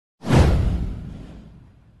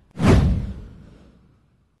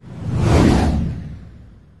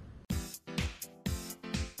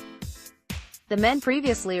The men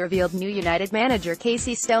previously revealed new United manager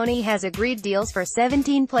Casey Stoney has agreed deals for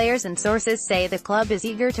 17 players, and sources say the club is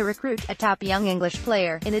eager to recruit a top young English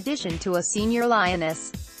player, in addition to a senior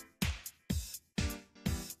Lioness.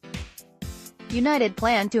 United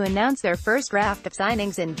plan to announce their first raft of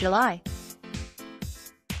signings in July.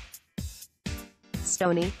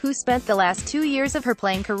 Stoney, who spent the last 2 years of her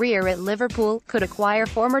playing career at Liverpool, could acquire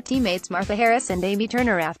former teammates Martha Harris and Amy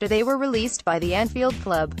Turner after they were released by the Anfield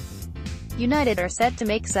club. United are set to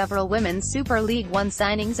make several Women's Super League One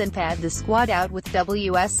signings and pad the squad out with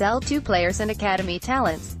WSL2 players and academy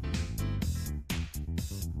talents.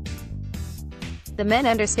 The men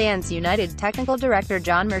understands United technical director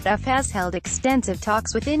John Murtough has held extensive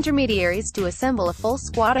talks with intermediaries to assemble a full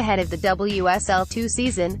squad ahead of the WSL2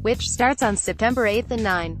 season, which starts on September 8 and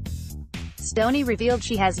 9. Stoney revealed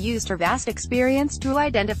she has used her vast experience to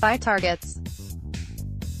identify targets.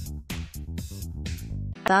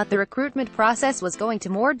 "I thought the recruitment process was going to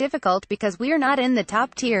be more difficult because we're not in the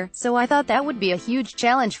top tier, so I thought that would be a huge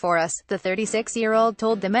challenge for us," the 36-year-old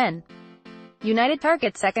told the men. United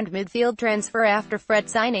target second midfield transfer after Fred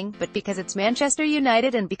signing, but because it's Manchester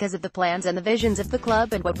United and because of the plans and the visions of the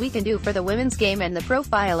club and what we can do for the women's game and the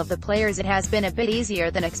profile of the players, it has been a bit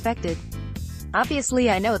easier than expected. Obviously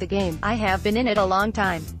I know the game, I have been in it a long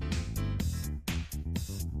time.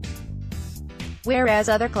 Whereas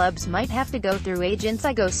other clubs might have to go through agents,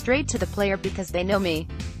 I go straight to the player because they know me.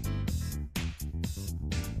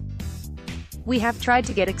 We have tried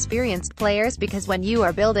to get experienced players because when you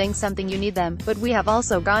are building something you need them, but we have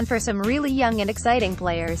also gone for some really young and exciting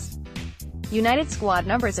players. United squad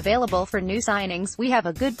numbers available for new signings. We have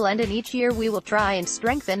a good blend and each year we will try and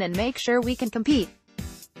strengthen and make sure we can compete.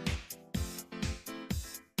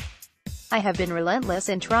 I have been relentless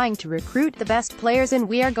in trying to recruit the best players, and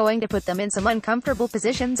we are going to put them in some uncomfortable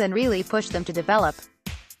positions and really push them to develop.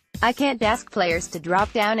 I can't ask players to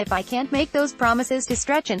drop down if I can't make those promises to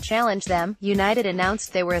stretch and challenge them." United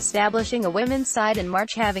announced they were establishing a women's side in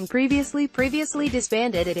March, having previously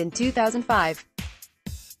disbanded it in 2005.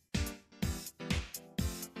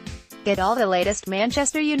 Get all the latest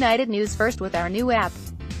Manchester United news first with our new app.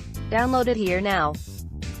 Download it here now.